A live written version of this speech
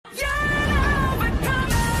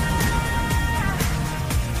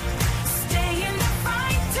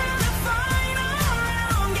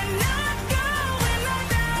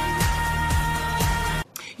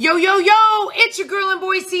Yo, yo, yo, it's your girl and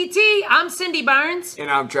boy CT. I'm Cindy Barnes.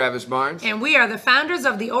 And I'm Travis Barnes. And we are the founders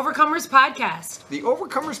of the Overcomers Podcast. The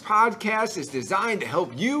Overcomers Podcast is designed to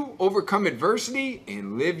help you overcome adversity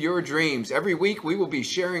and live your dreams. Every week, we will be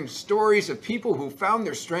sharing stories of people who found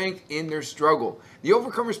their strength in their struggle. The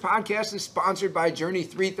Overcomers Podcast is sponsored by Journey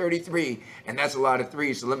 333, and that's a lot of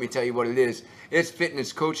threes, so let me tell you what it is. It's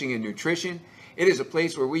fitness, coaching, and nutrition. It is a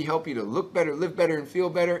place where we help you to look better, live better, and feel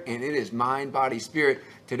better, and it is mind, body, spirit.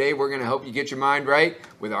 Today, we're going to help you get your mind right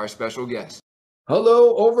with our special guest.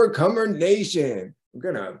 Hello, Overcomer Nation. I'm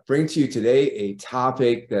going to bring to you today a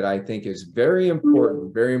topic that I think is very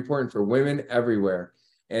important for women everywhere.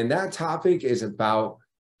 And that topic is about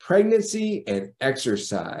pregnancy and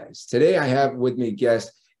exercise. Today, I have with me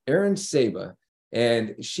guest Erin Saba,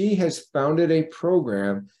 and she has founded a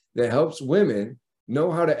program that helps women know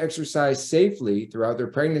how to exercise safely throughout their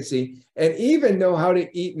pregnancy and even know how to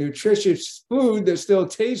eat nutritious food that still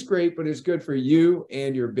tastes great, but is good for you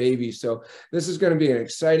and your baby. So this is going to be an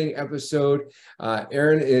exciting episode.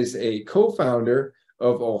 Erin is a co-founder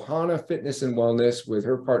of Ohana Fitness and Wellness with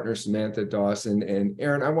her partner, Samantha Dawson. And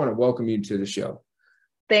Erin, I want to welcome you to the show.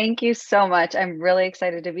 Thank you so much. I'm really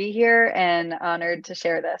excited to be here and honored to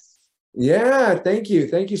share this. Yeah, thank you.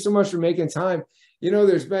 Thank you so much for making time. You know,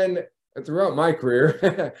 there's been throughout my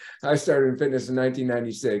career, I started in fitness in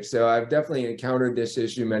 1996. So I've definitely encountered this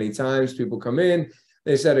issue many times. People come in,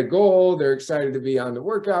 they set a goal, they're excited to be on the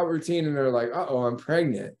workout routine, and they're like, uh-oh, I'm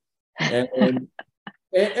pregnant. And you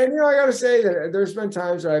know, I got to say that there's been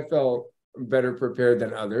times where I felt better prepared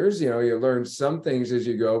than others. You know, you learn some things as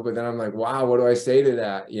you go, but then I'm like, wow, what do I say to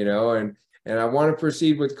that? You know, and I want to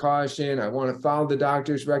proceed with caution. I want to follow the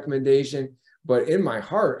doctor's recommendation. But in my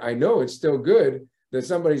heart, I know it's still good that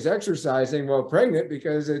somebody's exercising while pregnant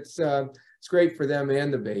because it's great for them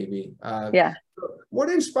and the baby. Yeah. What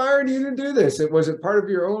inspired you to do this? Was it part of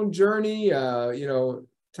your own journey? You know,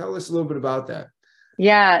 tell us a little bit about that.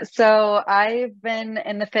 Yeah. So I've been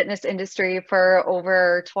in the fitness industry for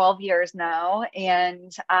over 12 years now,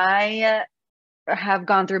 and I have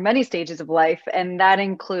gone through many stages of life, and that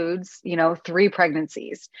includes, 3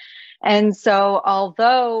 pregnancies. And so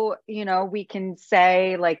although, we can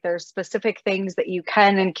say like there's specific things that you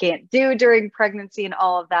can and can't do during pregnancy and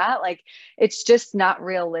all of that, like it's just not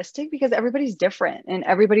realistic because everybody's different and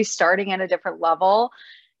everybody's starting at a different level.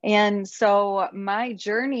 And so my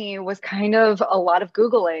journey was kind of a lot of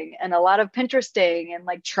Googling and a lot of Pinteresting and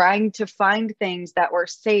like trying to find things that were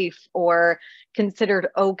safe or considered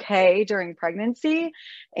okay during pregnancy.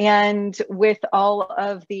 And with all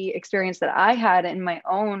of the experience that I had in my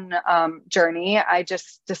own journey, I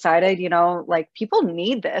just decided, like people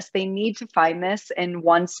need this. They need to find this in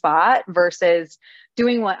one spot versus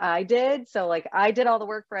doing what I did. So like I did all the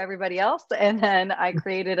work for everybody else, and then I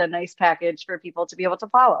created a nice package for people to be able to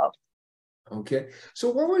follow. Okay. So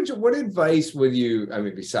what advice would you, I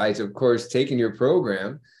mean, besides of course, taking your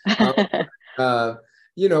program, a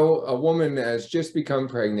woman has just become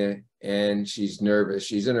pregnant and she's nervous.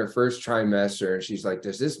 She's in her first trimester and she's like,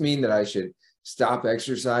 does this mean that I should stop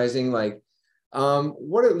exercising? Like,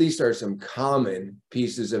 what at least are some common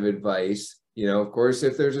pieces of advice? Of course,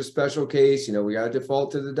 if there's a special case, we got to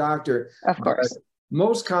default to the doctor. Of course. But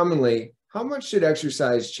most commonly, how much should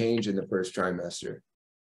exercise change in the first trimester?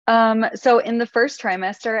 So in the first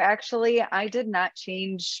trimester, actually, I did not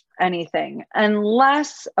change anything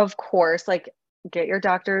unless, of course, like get your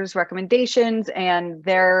doctor's recommendations and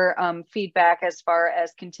their feedback as far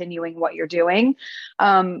as continuing what you're doing.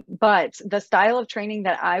 But the style of training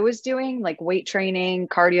that I was doing, like weight training,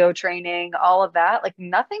 cardio training, all of that, like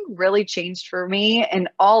nothing really changed for me in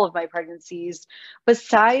all of my pregnancies,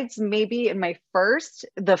 besides maybe in my first,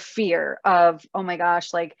 the fear of, oh my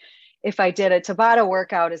gosh, like if I did a Tabata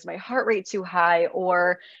workout, is my heart rate too high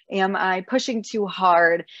or am I pushing too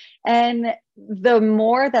hard? And the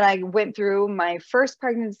more that I went through my first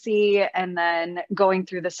pregnancy and then going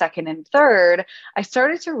through the second and third, I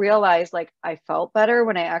started to realize like I felt better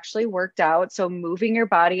when I actually worked out. So moving your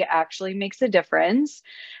body actually makes a difference.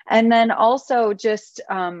 And then also just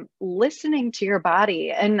listening to your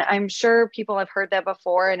body. And I'm sure people have heard that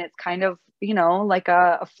before, and it's kind of, like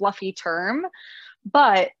a fluffy term.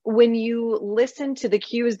 But when you listen to the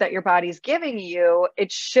cues that your body's giving you,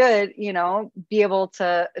 it should, be able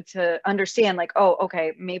to understand like, oh,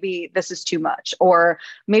 okay, maybe this is too much, or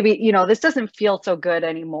maybe, this doesn't feel so good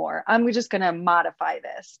anymore. I'm just going to modify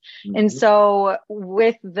this. Mm-hmm. And so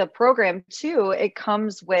with the program too, it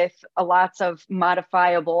comes with lots of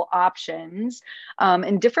modifiable options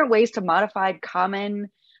and different ways to modify common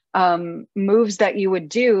moves that you would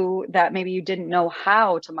do that maybe you didn't know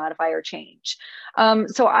how to modify or change.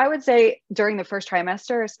 So I would say during the first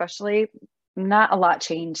trimester, especially, not a lot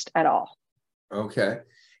changed at all. Okay.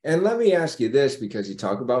 And let me ask you this, because you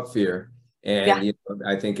talk about fear, and Yeah.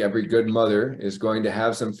 I think every good mother is going to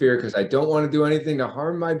have some fear because I don't want to do anything to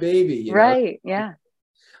harm my baby, Right. Yeah.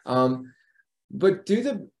 But do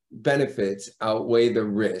the benefits outweigh the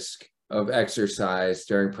risk of exercise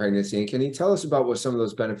during pregnancy? And can you tell us about what some of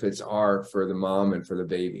those benefits are for the mom and for the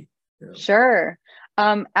baby? Sure.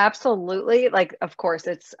 Absolutely. Like, of course,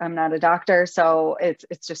 I'm not a doctor, so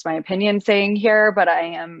it's just my opinion saying here, but I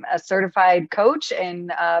am a certified coach in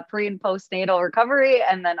pre and postnatal recovery,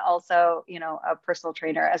 and then also, a personal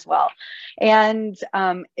trainer as well. And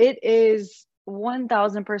it is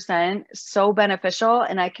 1000% so beneficial.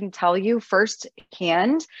 And I can tell you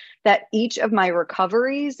firsthand that each of my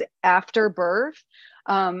recoveries after birth,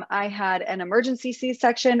 I had an emergency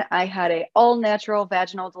C-section. I had a all natural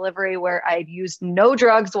vaginal delivery where I used no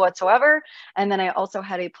drugs whatsoever. And then I also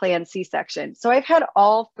had a planned C-section. So I've had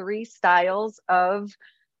all three styles of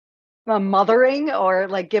mothering or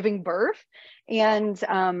like giving birth. And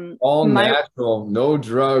all natural, no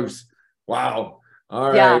drugs. Wow.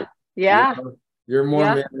 All right. Yeah. You're more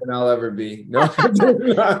man than I'll ever be. No,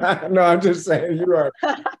 no, I'm just saying you are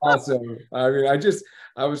awesome. I mean,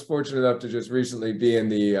 I was fortunate enough to just recently be in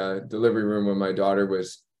the delivery room when my daughter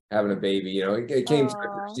was having a baby. It came to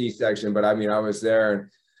a C-section, but I mean, I was there, and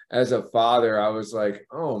as a father, I was like,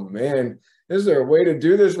 oh man, is there a way to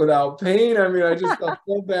do this without pain? I mean, I just felt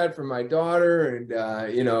so bad for my daughter,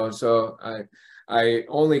 and so I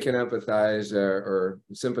only can empathize or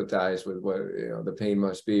sympathize with what the pain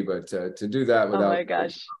must be, but to do that without. Oh my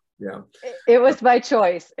gosh! Yeah, it was my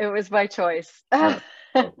choice. It was my choice.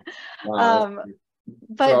 Wow.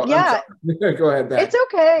 But so, yeah, go ahead. It's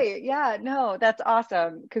okay. Yeah, no, that's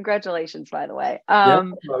awesome. Congratulations, by the way.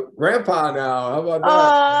 Grandpa now. How about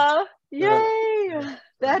that? Yay!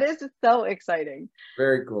 That is so exciting.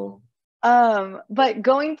 Very cool. But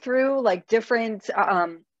going through like different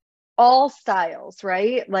all styles,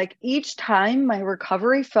 right? Like each time my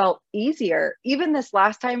recovery felt easier. Even this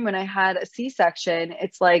last time when I had a C-section,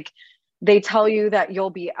 it's like they tell you that you'll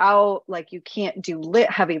be out, like you can't do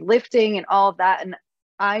heavy lifting and all of that. And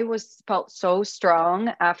I felt so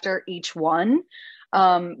strong after each one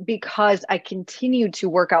because I continued to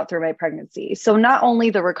work out through my pregnancy. So not only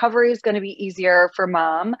the recovery is going to be easier for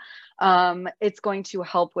mom, it's going to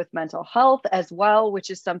help with mental health as well, which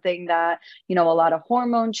is something that, a lot of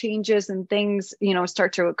hormone changes and things,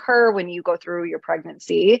 start to occur when you go through your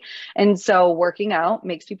pregnancy. And so working out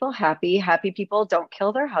makes people happy. Happy people don't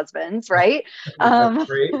kill their husbands, right? That's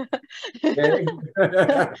great.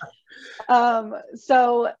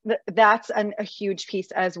 So that's a huge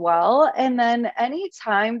piece as well. And then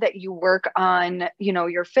anytime that you work on,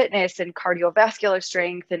 your fitness and cardiovascular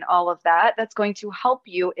strength and all of that, that's going to help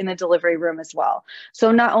you in the delivery room as well.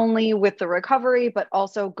 So not only with the recovery, but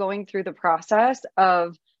also going through the process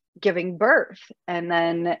of giving birth and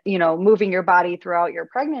then, moving your body throughout your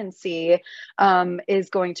pregnancy is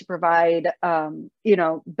going to provide,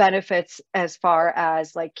 benefits as far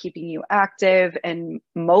as like keeping you active and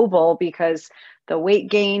mobile, because the weight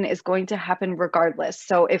gain is going to happen regardless.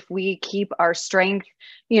 So if we keep our strength,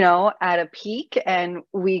 at a peak and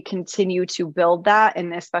we continue to build that,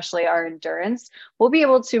 and especially our endurance, we'll be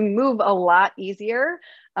able to move a lot easier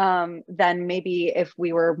than maybe if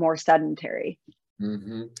we were more sedentary.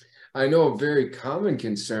 Mm-hmm. I know a very common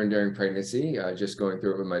concern during pregnancy, just going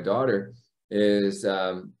through it with my daughter, is,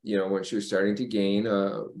 when she was starting to gain,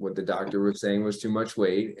 what the doctor was saying was too much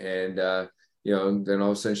weight. And, then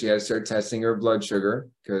all of a sudden she had to start testing her blood sugar,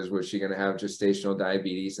 because was she going to have gestational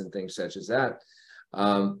diabetes and things such as that?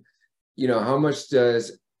 How much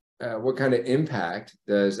what kind of impact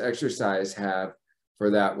does exercise have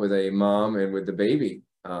for that with a mom and with the baby?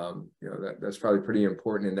 That's probably pretty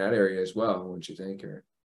important in that area as well, wouldn't you think, Erin?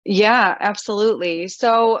 Yeah, absolutely.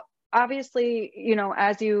 So obviously,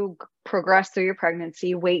 as you progress through your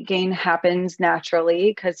pregnancy, weight gain happens naturally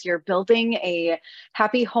because you're building a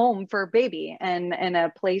happy home for baby and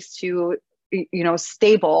a place to,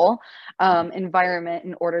 stable environment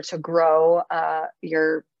in order to grow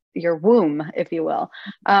your womb, if you will.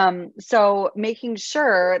 So making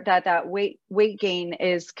sure that weight gain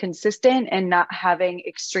is consistent and not having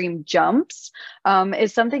extreme jumps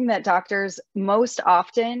is something that doctors most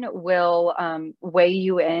often will weigh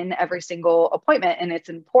you in every single appointment. And it's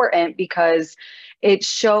important because it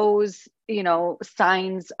shows,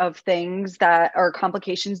 signs of things that are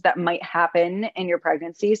complications that might happen in your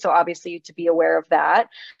pregnancy. So obviously to be aware of that,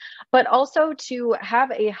 but also to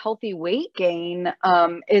have a healthy weight gain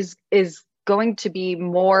is going to be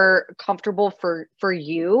more comfortable for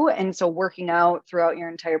you. And so working out throughout your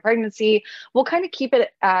entire pregnancy will kind of keep it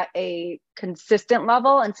at a consistent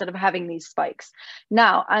level instead of having these spikes.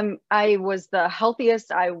 Now, I was the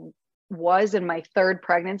healthiest I was in my third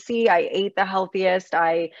pregnancy. I ate the healthiest.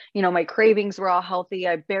 My cravings were all healthy.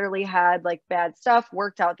 I barely had like bad stuff,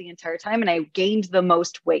 worked out the entire time, and I gained the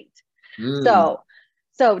most weight.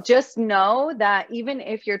 So just know that even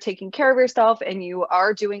if you're taking care of yourself and you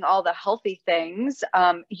are doing all the healthy things,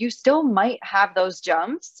 you still might have those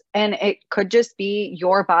jumps, and it could just be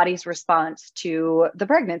your body's response to the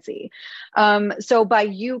pregnancy. So by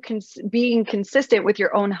you being consistent with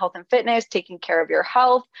your own health and fitness, taking care of your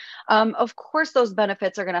health, of course, those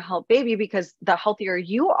benefits are going to help baby, because the healthier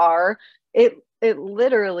you are, it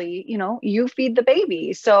literally, you feed the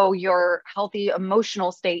baby. So your healthy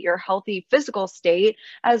emotional state, your healthy physical state,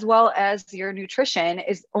 as well as your nutrition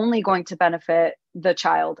is only going to benefit the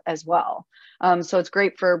child as well. So it's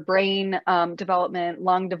great for brain development,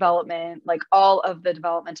 lung development, like all of the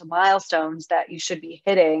developmental milestones that you should be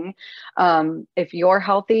hitting. If you're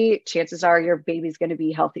healthy, chances are your baby's going to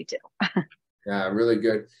be healthy too. Yeah, really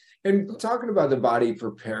good. And talking about the body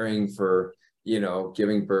preparing for,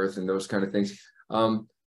 giving birth and those kind of things.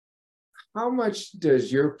 How much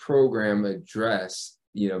does your program address,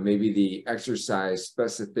 maybe the exercise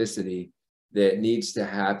specificity that needs to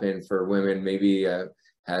happen for women? Maybe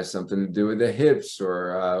has something to do with the hips,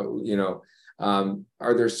 or,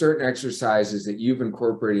 are there certain exercises that you've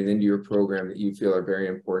incorporated into your program that you feel are very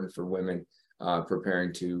important for women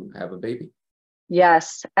preparing to have a baby?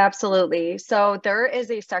 Yes, absolutely. So there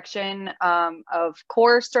is a section of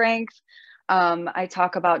core strength. I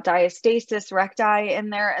talk about diastasis recti in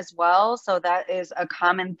there as well. So that is a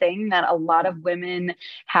common thing that a lot of women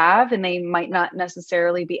have, and they might not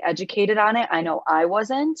necessarily be educated on it. I know I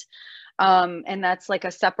wasn't. And that's like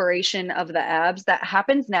a separation of the abs that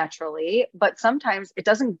happens naturally, but sometimes it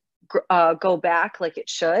doesn't go back like it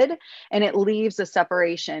should, and it leaves a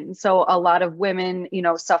separation. So a lot of women,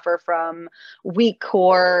 suffer from weak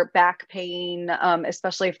core, back pain,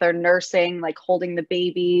 especially if they're nursing, like holding the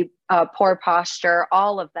baby, poor posture,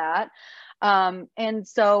 all of that. And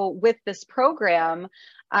so with this program,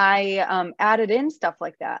 I added in stuff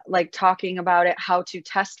like that, like talking about it, how to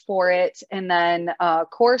test for it, and then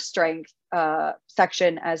core strength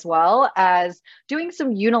section, as well as doing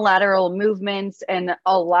some unilateral movements and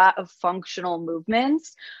a lot of functional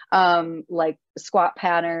movements, like squat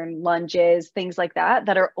pattern, lunges, things like that,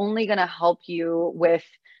 that are only going to help you with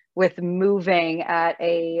moving at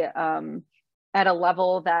a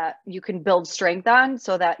level that you can build strength on,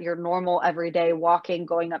 so that your normal everyday walking,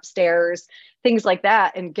 going upstairs, things like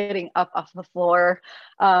that, and getting up off the floor,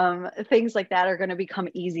 things like that are going to become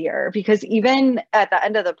easier, because even at the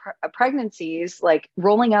end of the pregnancies, like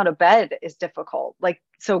rolling out of bed is difficult. Like,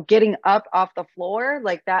 so getting up off the floor,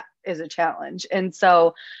 like that is a challenge. And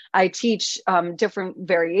so I teach different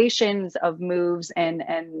variations of moves and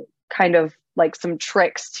kind of like some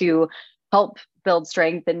tricks to help build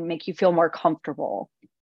strength and make you feel more comfortable.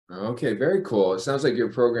 Okay, very cool. It sounds like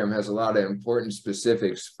your program has a lot of important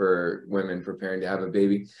specifics for women preparing to have a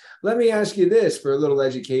baby. Let me ask you this for a little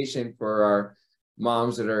education for our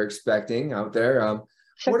moms that are expecting out there.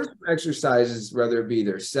 Sure. What are some exercises, whether it be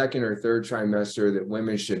their second or third trimester, that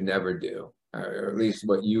women should never do, or at least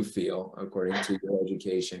what you feel according to your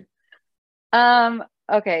education?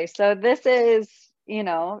 Okay, so this is,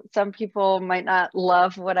 some people might not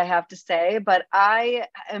love what I have to say, but I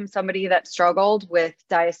am somebody that struggled with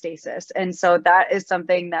diastasis. And so that is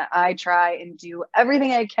something that I try and do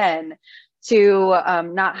everything I can to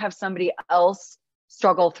not have somebody else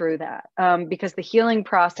struggle through that, because the healing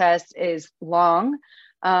process is long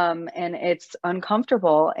and it's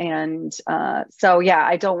uncomfortable. And so, yeah,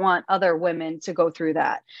 I don't want other women to go through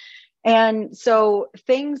that. And so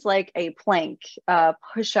things like a plank,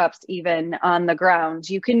 push-ups, even on the ground,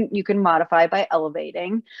 you can modify by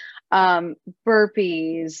elevating,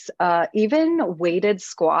 burpees, even weighted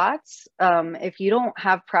squats. If you don't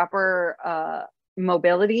have proper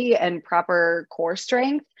mobility and proper core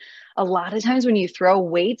strength, a lot of times when you throw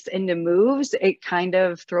weights into moves, it kind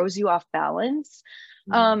of throws you off balance.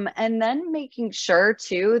 And then making sure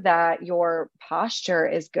too that your posture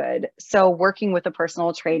is good. So working with a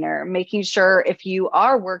personal trainer, making sure if you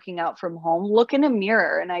are working out from home, look in a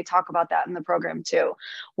mirror. And I talk about that in the program too.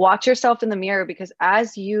 Watch yourself in the mirror, because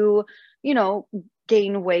as you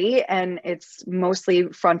gain weight and it's mostly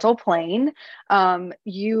frontal plane,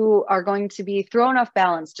 you are going to be thrown off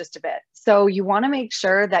balance just a bit. So you want to make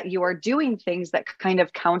sure that you are doing things that kind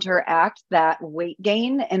of counteract that weight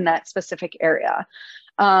gain in that specific area.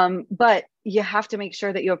 But you have to make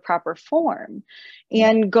sure that you have proper form.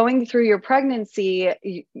 And going through your pregnancy,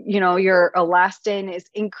 you know, your elastin is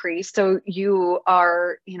increased. So you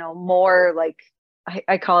are, you know, more like,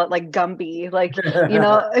 I call it like Gumby, like, you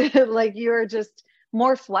know, like you're just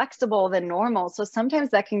more flexible than normal. So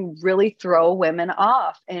sometimes that can really throw women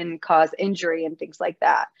off and cause injury and things like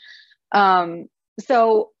that.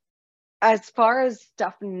 So as far as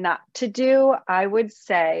stuff not to do, I would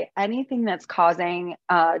say anything that's causing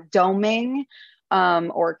doming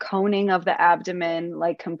or coning of the abdomen,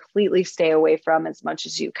 like completely stay away from as much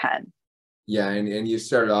as you can. Yeah, and you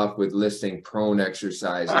started off with listing prone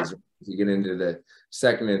exercises. As you get into the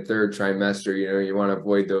second and third trimester, you know, you want to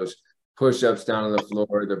avoid those push-ups down on the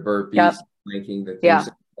floor, the burpees, planking, the things. Yeah.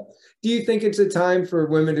 Do you think it's a time for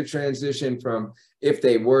women to transition from, if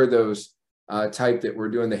they were those type that were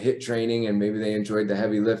doing the HIIT training and maybe they enjoyed the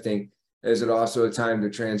heavy lifting, is it also a time to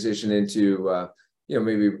transition into, you know,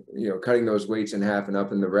 maybe, you know, cutting those weights in half and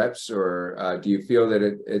up in the reps? Or do you feel that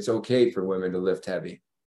it's okay for women to lift heavy?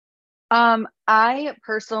 I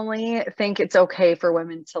personally think it's okay for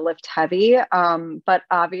women to lift heavy. But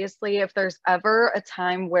obviously if there's ever a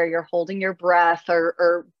time where you're holding your breath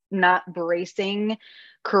or not bracing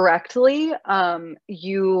correctly,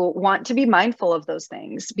 you want to be mindful of those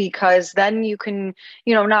things, because then you can,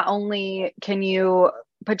 you know, not only can you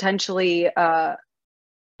potentially,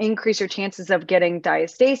 increase your chances of getting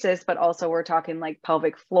diastasis, but also we're talking like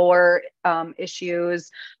pelvic floor issues,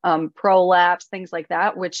 prolapse, things like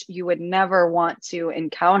that, which you would never want to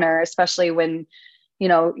encounter, especially when, you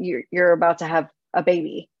know, you're about to have a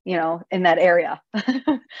baby, you know, in that area.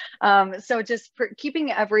 So just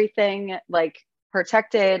keeping everything like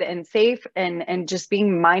protected and safe, and just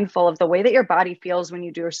being mindful of the way that your body feels when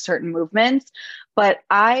you do certain movements. But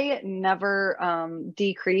I never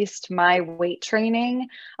decreased my weight training.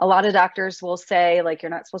 A lot of doctors will say like,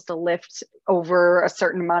 you're not supposed to lift over a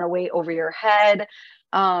certain amount of weight over your head.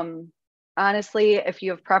 Honestly, if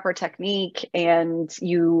you have proper technique and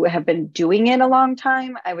you have been doing it a long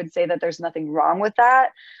time, I would say that there's nothing wrong with that.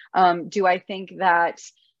 Do I think that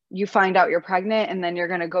you find out you're pregnant and then you're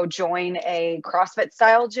going to go join a CrossFit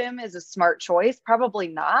style gym is a smart choice? Probably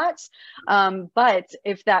not. But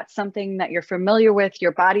if that's something that you're familiar with,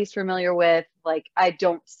 your body's familiar with, like, I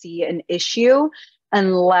don't see an issue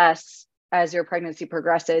unless as your pregnancy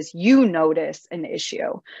progresses, you notice an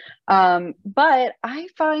issue. But I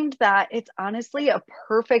find that it's honestly a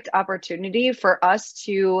perfect opportunity for us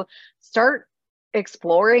to start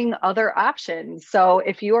exploring other options. So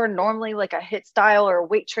if you are normally like a HIIT style or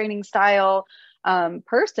weight training style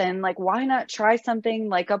person, like why not try something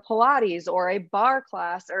like a Pilates or a bar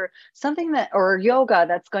class or something that, or yoga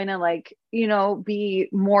that's going to like, you know, be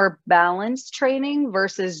more balanced training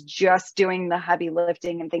versus just doing the heavy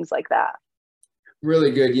lifting and things like that.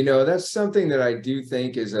 Really good. You know, that's something that I do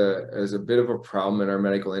think is a bit of a problem in our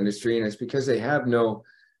medical industry, and it's because they have no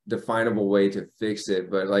definable way to fix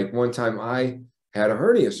it. But like one time I had a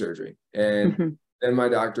hernia surgery, and then my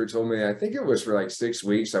doctor told me, I think it was for like 6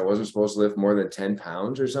 weeks, I wasn't supposed to lift more than 10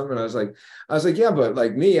 pounds or something. I was like, yeah, but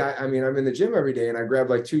like me, I mean, I'm in the gym every day and I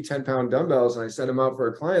grab like 2 10-pound dumbbells and I set them out for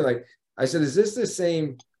a client. Like I said, is this the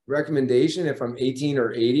same recommendation if I'm 18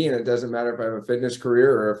 or 80, and it doesn't matter if I have a fitness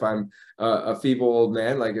career or if I'm a feeble old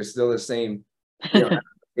man? Like it's still the same, you know,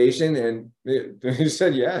 application? And he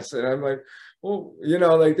said yes. And I'm like, well, you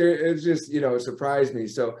know, like it's just, you know, it surprised me.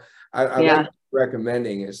 So I like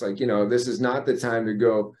recommending, it's like, you know, this is not the time to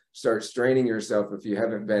go start straining yourself if you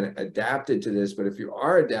haven't been adapted to this. But if you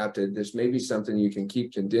are adapted, this may be something you can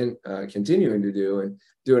keep continuing to do and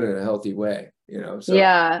do it in a healthy way, you know? So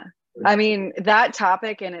yeah. I mean, that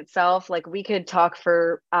topic in itself, like we could talk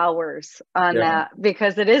for hours on that,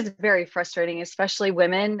 because it is very frustrating, especially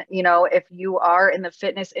women. You know, if you are in the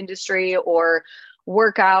fitness industry or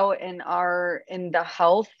work out and are in the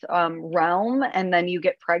health realm, and then you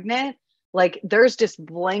get pregnant, like there's just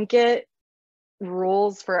blanket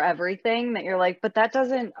rules for everything that you're like, but that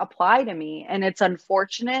doesn't apply to me. And it's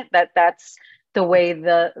unfortunate that that's the way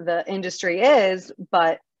the industry is,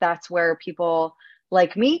 but that's where people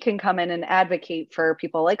like me can come in and advocate for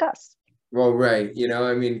people like us. Well, right. You know,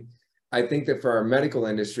 I mean, I think that for our medical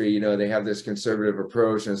industry, you know, they have this conservative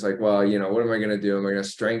approach, and it's like, well, you know, what am I going to do? Am I going to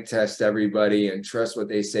strength test everybody and trust what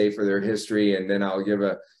they say for their history, and then I'll give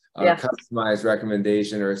a customized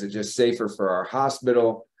recommendation? Or is it just safer for our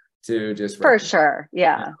hospital to just for sure?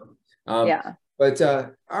 Yeah. But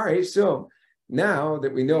all right, so now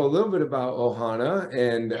that we know a little bit about Ohana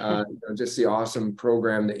and just the awesome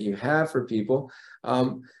program that you have for people,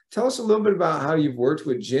 tell us a little bit about how you've worked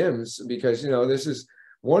with gyms, because, this is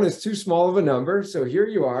one is too small of a number. So here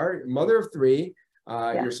you are, mother of three,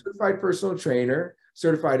 you're certified personal trainer,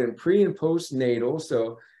 certified in pre and postnatal.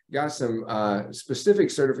 So you got some specific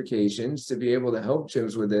certifications to be able to help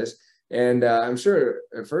gyms with this. And I'm sure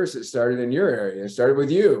at first it started in your area. It started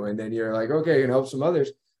with you, and then you're like, okay, I can help some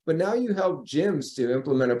others. But now you help gyms to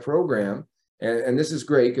implement a program. And this is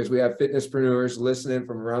great because we have fitnesspreneurs listening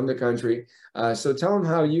from around the country. So tell them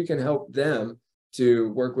how you can help them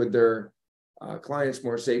to work with their clients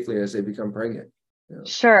more safely as they become pregnant.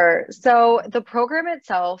 Sure. So the program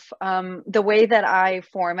itself, the way that I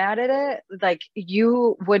formatted it, like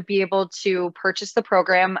you would be able to purchase the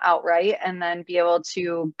program outright and then be able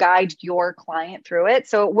to guide your client through it.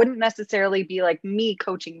 So it wouldn't necessarily be like me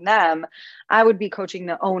coaching them. I would be coaching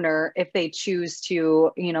the owner if they choose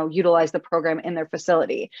to, utilize the program in their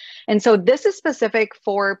facility. And so this is specific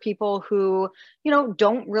for people who,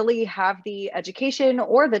 don't really have the education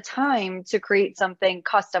or the time to create something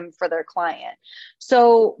custom for their client.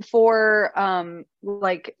 So for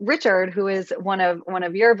like Richard, who is one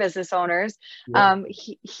of your business owners,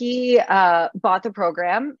 he bought the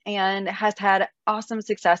program and has had awesome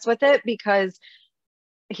success with it because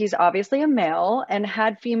he's obviously a male and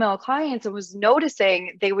had female clients and was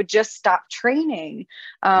noticing they would just stop training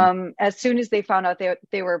as soon as they found out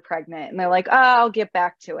they were pregnant. And they're like, oh, I'll get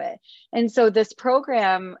back to it. And so this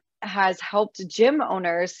program has helped gym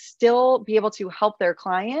owners still be able to help their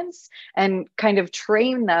clients and kind of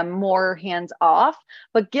train them more hands off,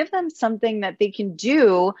 but give them something that they can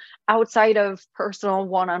do outside of personal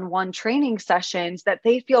one-on-one training sessions that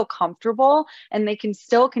they feel comfortable and they can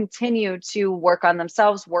still continue to work on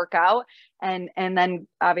themselves, work out, and then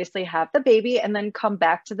obviously have the baby and then come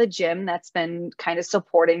back to the gym that's been kind of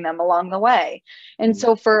supporting them along the way. And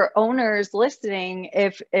so for owners listening,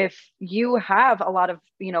 if you have a lot of,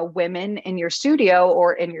 women in your studio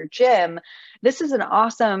or in your gym, this is an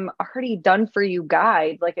awesome already done for you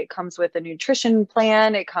guide. Like it comes with a nutrition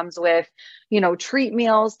plan. It comes with, treat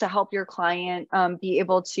meals to help your client be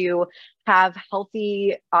able to have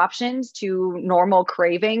healthy options to normal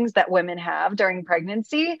cravings that women have during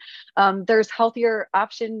pregnancy. There's healthier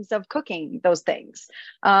options of cooking those things.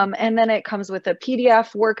 And then it comes with a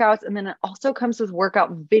PDF workouts. And then it also comes with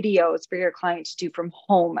workout videos for your client to do from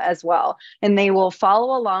home as well. And they will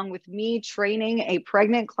follow along with me training a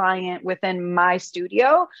pregnant client within my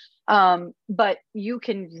studio. But you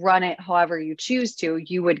can run it however you choose to.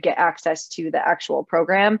 You would get access to the actual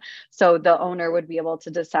program. So the owner would be able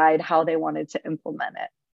to decide how they wanted to implement it.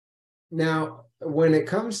 Now, when it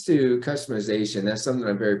comes to customization, that's something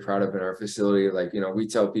I'm very proud of in our facility. Like, we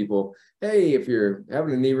tell people, hey, if you're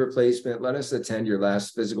having a knee replacement, let us attend your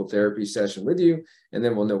last physical therapy session with you. And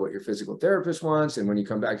then we'll know what your physical therapist wants. And when you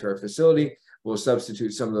come back to our facility, we'll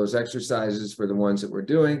substitute some of those exercises for the ones that we're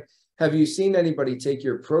doing. Have you seen anybody take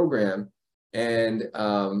your program and,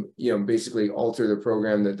 basically alter the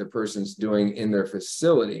program that the person's doing in their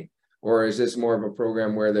facility? Or is this more of a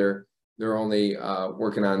program where they're only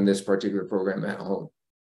working on this particular program at home?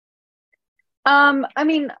 I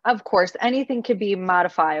mean, of course, anything could be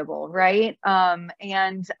modifiable, right?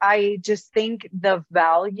 And I just think the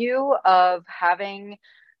value of having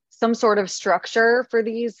some sort of structure for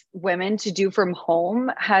these women to do from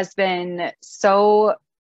home has been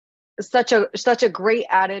such a great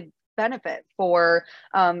added benefit for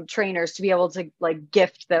trainers to be able to like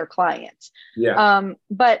gift their clients.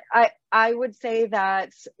 But I would say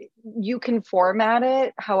that you can format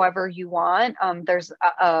it however you want. There's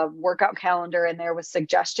a workout calendar in there with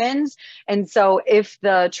suggestions. And so if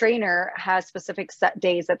the trainer has specific set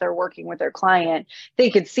days that they're working with their client, they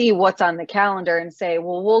could see what's on the calendar and say,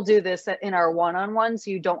 well, we'll do this in our one-on-one, so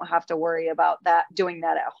you don't have to worry about doing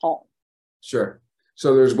that at home. Sure.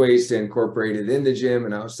 So there's ways to incorporate it in the gym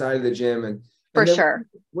and outside of the gym. And for sure.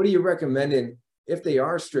 What are you recommending if they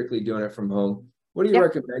are strictly doing it from home? What do you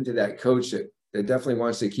recommend to that coach that definitely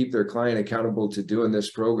wants to keep their client accountable to doing this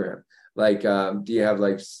program? Like, do you have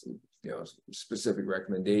specific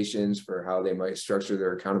recommendations for how they might structure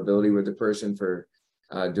their accountability with the person for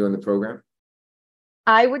doing the program?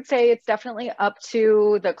 I would say it's definitely up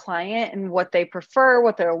to the client and what they prefer,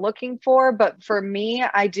 what they're looking for. But for me,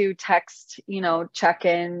 I do text,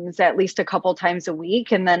 check-ins at least a couple times a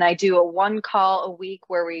week. And then I do a 1 call a week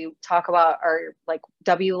where we talk about our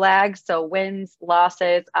WLAGs. So wins,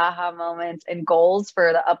 losses, aha moments, and goals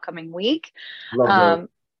for the upcoming week.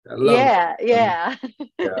 I love Yeah, that. yeah.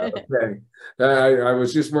 Yeah, okay. I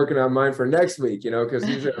was just working on mine for next week, because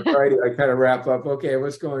usually on Friday I kind of wrap up, okay,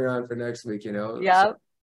 what's going on for next week. So, Yep.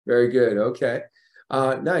 very good. Okay.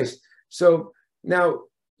 Nice. So now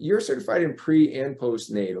you're certified in pre and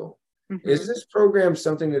postnatal. Is Mhm. this program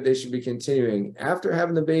something that they should be continuing after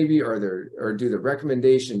having the baby, or do the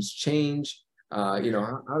recommendations change? How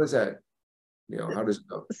does that, how does it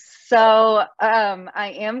go? So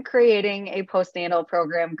I am creating a postnatal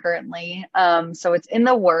program currently. So it's in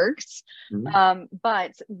the works. Mhm.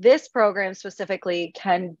 But this program specifically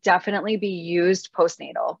can definitely be used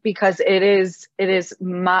postnatal because it's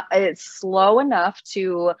slow enough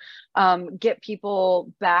to get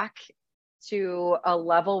people back to a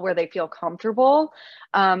level where they feel comfortable,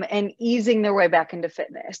 and easing their way back into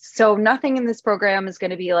fitness. So nothing in this program is going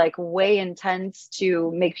to be like way intense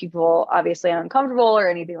to make people obviously uncomfortable or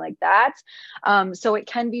anything like that. So it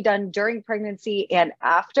can be done during pregnancy and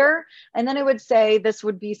after. And then I would say this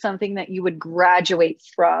would be something that you would graduate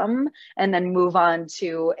from and then move on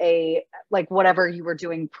to like whatever you were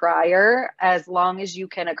doing prior, as long as you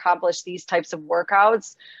can accomplish these types of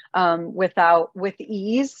workouts with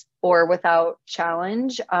ease or without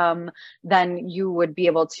challenge, then you would be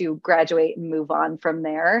able to graduate and move on from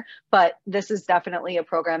there. But this is definitely a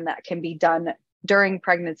program that can be done during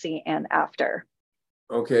pregnancy and after.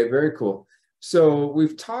 Okay, very cool. So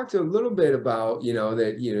we've talked a little bit about,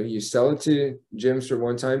 that, you sell it to gyms for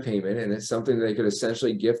one-time payment, and it's something they could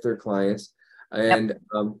essentially gift their clients. Yep.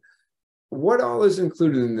 And what all is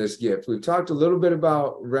included in this gift? We've talked a little bit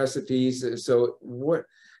about recipes. So what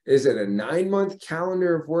is it, a 9-month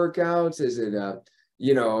calendar of workouts? Is it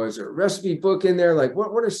is there a recipe book in there? Like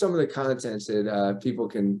what are some of the contents that people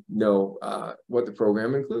can know what the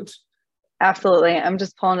program includes? Absolutely. I'm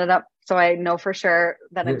just pulling it up so I know for sure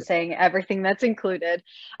that I'm Yeah. saying everything that's included.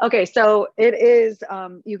 Okay, so it is,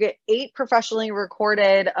 you get 8 professionally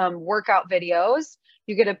recorded workout videos.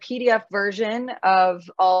 You get a PDF version of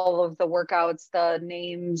all of the workouts, the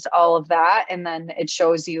names, all of that. And then it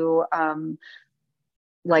shows you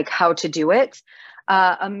like how to do it.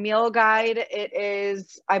 A meal guide. It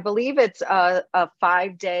is, I believe it's a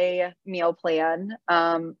 5-day meal plan.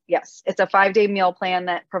 Yes, it's a 5-day meal plan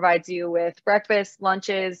that provides you with breakfast,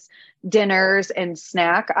 lunches, dinners, and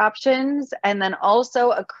snack options. And then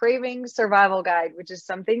also a craving survival guide, which is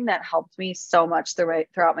something that helped me so much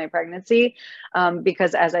throughout my pregnancy.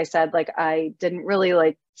 Because as I said, like I didn't really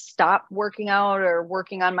like stop working out or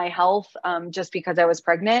working on my health just because I was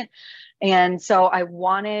pregnant. And so I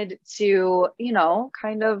wanted to,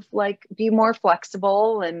 kind of like be more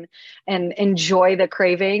flexible and enjoy the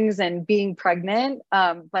cravings and being pregnant.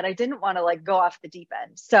 But I didn't want to like go off the deep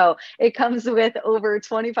end. So it comes with over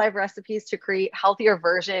 25 recipes to create healthier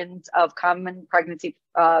versions of common pregnancy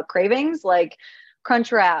cravings, like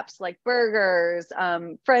crunch wraps, like burgers,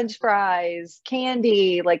 French fries,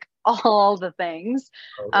 candy, like all the things.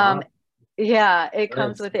 Oh, Um, wow. yeah, it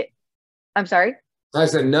comes Nice. with it. I'm sorry. I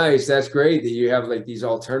said, nice. That's great that you have like these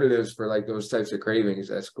alternatives for like those types of cravings.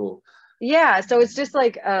 That's cool. Yeah, so it's just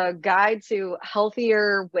like a guide to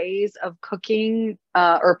healthier ways of cooking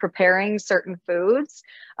or preparing certain foods.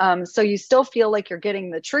 So you still feel like you're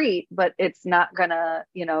getting the treat, but it's not gonna,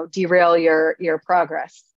 derail your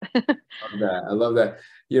progress. Love that. I love that.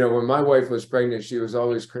 When my wife was pregnant, she was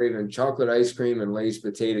always craving chocolate ice cream and Lay's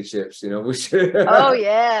potato chips. We should. Oh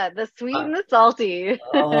yeah, the sweet and the salty.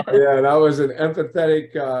 Oh yeah, and I was an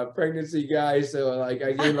empathetic pregnancy guy, so like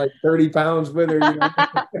I gained like 30 pounds with her.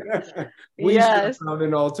 We should have Yes, found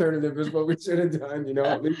an alternative is what we should have done,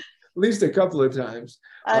 at least a couple of times.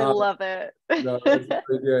 I love it. No, that's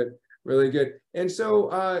really good. Really good. And so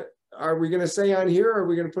are we going to say on here, or are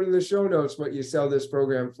we going to put in the show notes what you sell this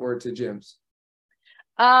program for to gyms?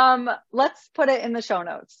 Let's put it in the show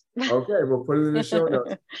notes. Okay, we'll put it in the show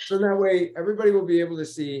notes. So that way everybody will be able to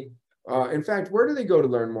see. In fact, where do they go to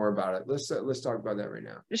learn more about it? Let's talk about that right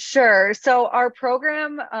now. Sure. So our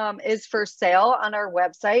program is for sale on our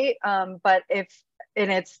website, but it's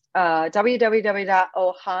www.ohana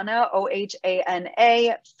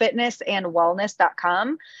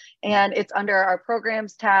fitnessandwellness.com, and it's under our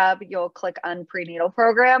programs tab. You'll click on prenatal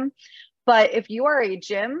program. But if you are a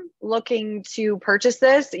gym looking to purchase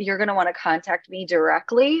this, you're going to want to contact me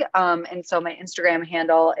directly. And so my Instagram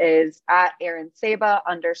handle is at Erin Saba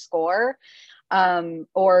 _.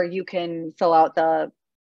 Or you can fill out the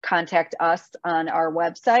contact us on our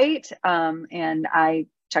website. And I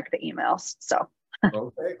check the emails. So,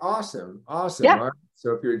 Okay, awesome. Awesome. yeah. All right.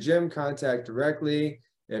 So if you're a gym, contact directly.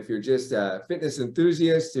 If you're just a fitness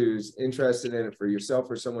enthusiast who's interested in it for yourself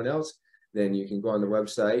or someone else, then you can go on the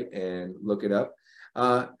website and look it up.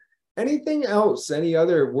 anything else, any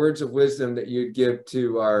other words of wisdom that you'd give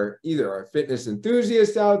to either our fitness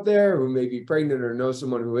enthusiasts out there who may be pregnant or know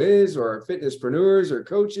someone who is, or our fitnesspreneurs or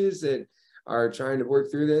coaches that are trying to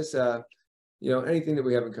work through this? Anything that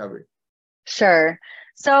we haven't covered. Sure.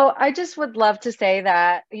 So I just would love to say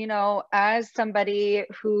that, as somebody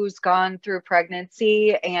who's gone through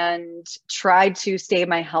pregnancy and tried to stay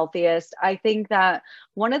my healthiest, I think that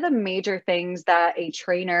one of the major things that a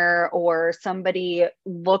trainer or somebody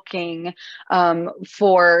looking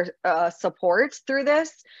for support through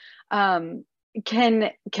this can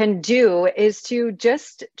do is to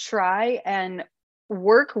just try and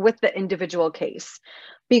work with the individual case,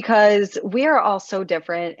 because we are all so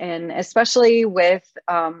different, and especially with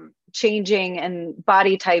changing and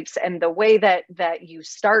body types and the way that you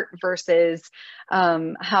start versus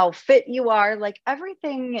how fit you are, like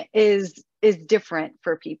everything is different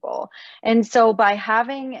for people. And so by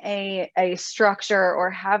having a structure or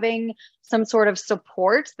having some sort of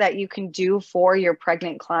support that you can do for your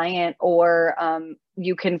pregnant client, or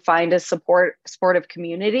you can find a supportive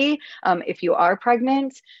community if you are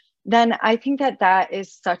pregnant, then I think that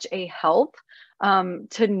is such a help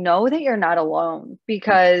to know that you're not alone.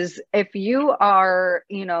 Because if you are,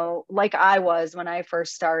 like I was when I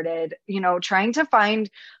first started, trying to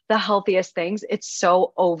find the healthiest things, it's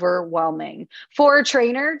so overwhelming for a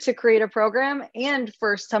trainer to create a program and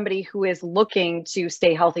for somebody who is looking to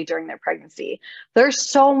stay healthy during their pregnancy. There's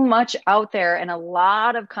so much out there and a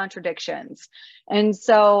lot of contradictions. And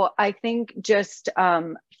so I think just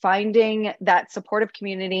finding that supportive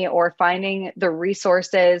community or finding the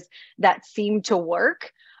resources that seem to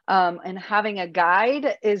work and having a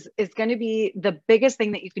guide is going to be the biggest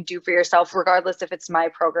thing that you can do for yourself, regardless if it's my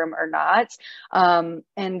program or not.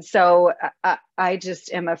 And so I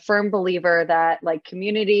just am a firm believer that like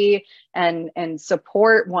community and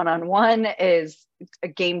support one-on-one is a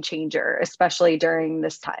game changer, especially during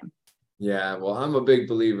this time. Yeah, well, I'm a big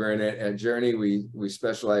believer in it. At Journey, we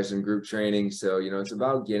specialize in group training. So, it's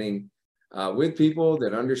about getting with people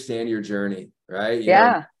that understand your journey,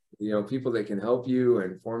 right? People that can help you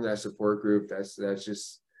and form that support group. That's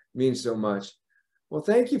just means so much. Well,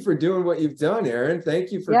 thank you for doing what you've done, Erin.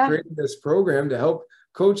 Thank you for creating this program to help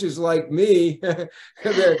coaches like me that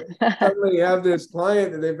suddenly have this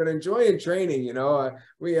client that they've been enjoying training.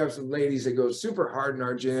 We have some ladies that go super hard in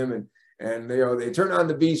our gym and they turn on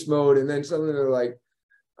the beast mode, and then suddenly they're like,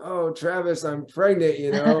 "Oh, Travis, I'm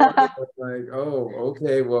pregnant," like, "Oh,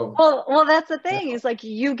 okay, well." Well, that's the thing. Is like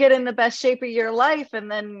you get in the best shape of your life,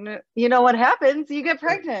 and then what happens? You get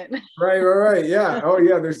pregnant. Right. Yeah. Oh,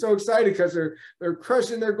 yeah. They're so excited because they're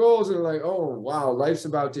crushing their goals, and they're like, "Oh, wow, life's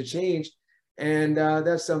about to change." And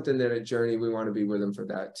that's something that at Journey we want to be with them for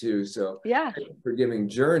that too. So yeah, thank you for giving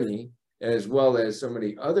Journey, as well as so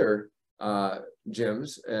many other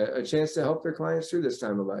gyms, a chance to help their clients through this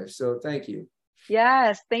time of life. So thank you.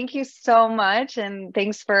 Yes, thank you so much, and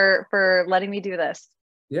thanks for letting me do this.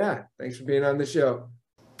 Yeah, thanks for being on the show.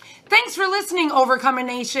 Thanks for listening, Overcomer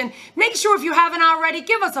Nation. Make sure if you haven't already,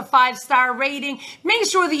 give us a 5-star rating. Make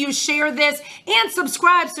sure that you share this and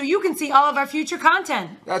subscribe so you can see all of our future content.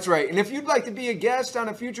 That's right. And if you'd like to be a guest on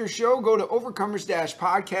a future show, go to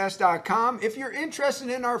overcomers-podcast.com. If you're interested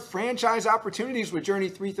in our franchise opportunities with Journey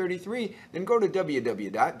 333, then go to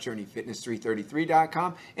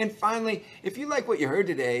www.journeyfitness333.com. And finally, if you like what you heard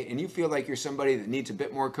today and you feel like you're somebody that needs a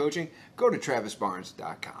bit more coaching, go to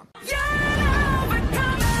travisbarnes.com. Yeah!